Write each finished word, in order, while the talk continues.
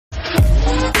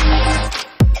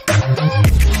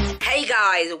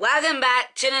guys, welcome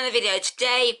back to another video.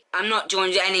 Today, I'm not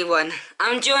joined with anyone.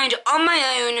 I'm joined on my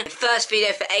own. First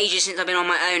video for ages since I've been on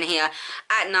my own here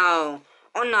at Niall.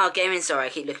 On Niall Gaming, sorry, I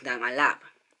keep looking down at my lap.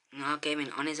 Niall Gaming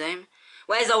on his own.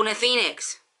 Where's old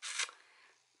Phoenix?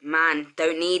 Man,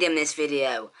 don't need him this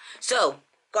video. So,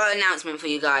 got an announcement for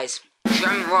you guys.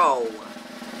 Drum roll.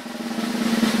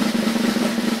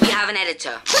 We have an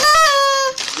editor.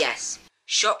 Yes.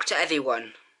 Shock to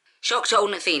everyone. Shock to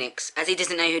old Phoenix, as he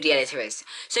doesn't know who the editor is.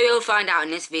 So he'll find out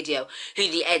in this video who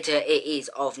the editor is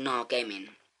of Niall Gaming.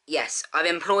 Yes, I've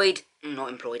freelanced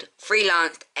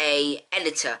a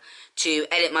editor to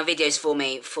edit my videos for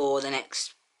me for the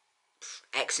next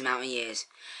X amount of years.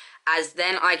 As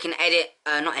then I can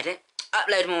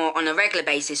upload more on a regular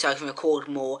basis, so I can record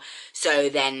more, so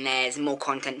then there's more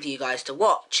content for you guys to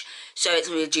watch. So it's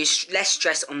going to reduce less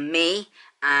stress on me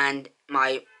and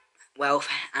my wealth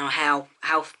and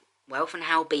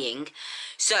well-being.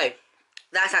 So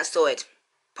that's that sorted.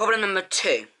 Problem number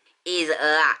 2 is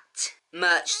that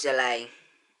Murch delay.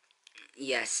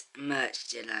 Yes, Murch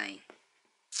delay.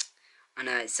 I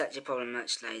know it's such a problem.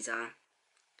 Murch delays are.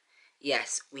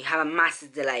 Yes, we have a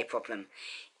massive delay problem.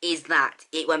 Is that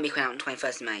it won't be coming out on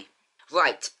 21st of May.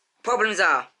 Right. Problems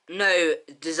are no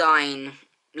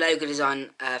logo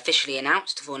design officially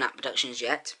announced for Nat Productions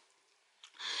yet.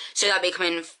 So that'll be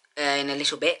coming in a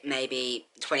little bit, maybe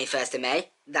 21st of May.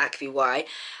 That could be why.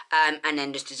 And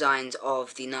then just designs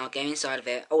of the Niall Gaming side of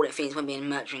it. All it things won't be in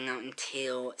Murch out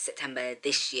until September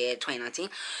this year, 2019.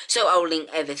 So I'll link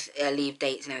leave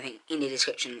dates and everything in the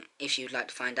description if you'd like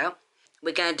to find out.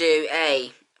 We're going to do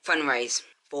a fundraise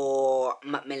for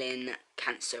Macmillan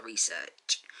Cancer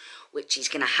Research, which is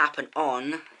going to happen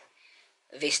on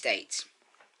this date.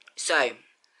 So,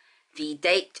 the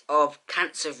date of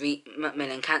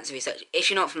Macmillan Cancer Research, if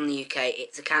you're not from the UK,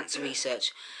 it's a cancer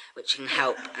research which can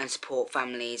help and support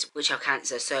families which have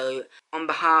cancer. So, on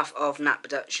behalf of Nat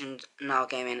Productions, Niall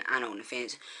Gaming and Old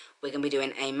Phoenix, we're going to be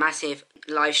doing a massive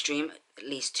live stream, at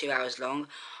least 2 hours long,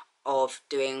 of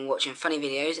watching funny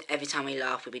videos. Every time we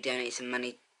laugh, we'll be donating some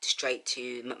money straight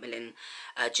to Macmillan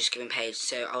Just Giving page.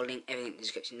 So I'll link everything in the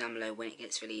description down below when it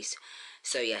gets released.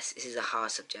 So yes, this is a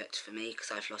hard subject for me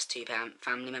because I've lost 2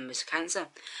 family members to cancer.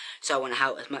 So I want to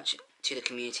help as much to the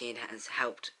community and has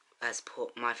helped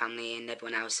support my family and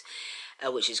everyone else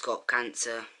which has got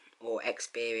cancer or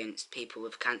experienced people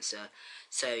with cancer.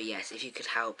 So yes, if you could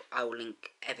help, I will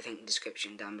link everything in the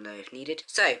description down below if needed.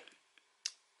 So,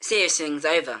 serious things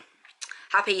over.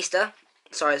 Happy Easter.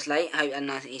 Sorry it's late. I hope you had a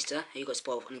nice Easter. You got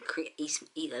spoiled on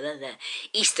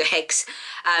Easter eggs.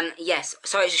 Yes,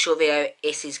 sorry it's a short video.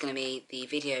 This is going to be the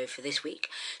video for this week.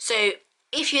 So,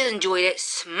 if you enjoyed it,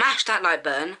 smash that like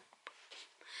button.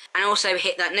 And also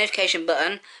hit that notification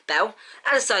bell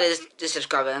at the side of the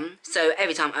subscribe button. So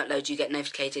every time I upload, you get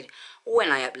notified when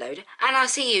I upload. And I'll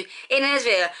see you in the next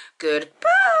video. Goodbye.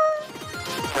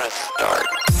 Press start.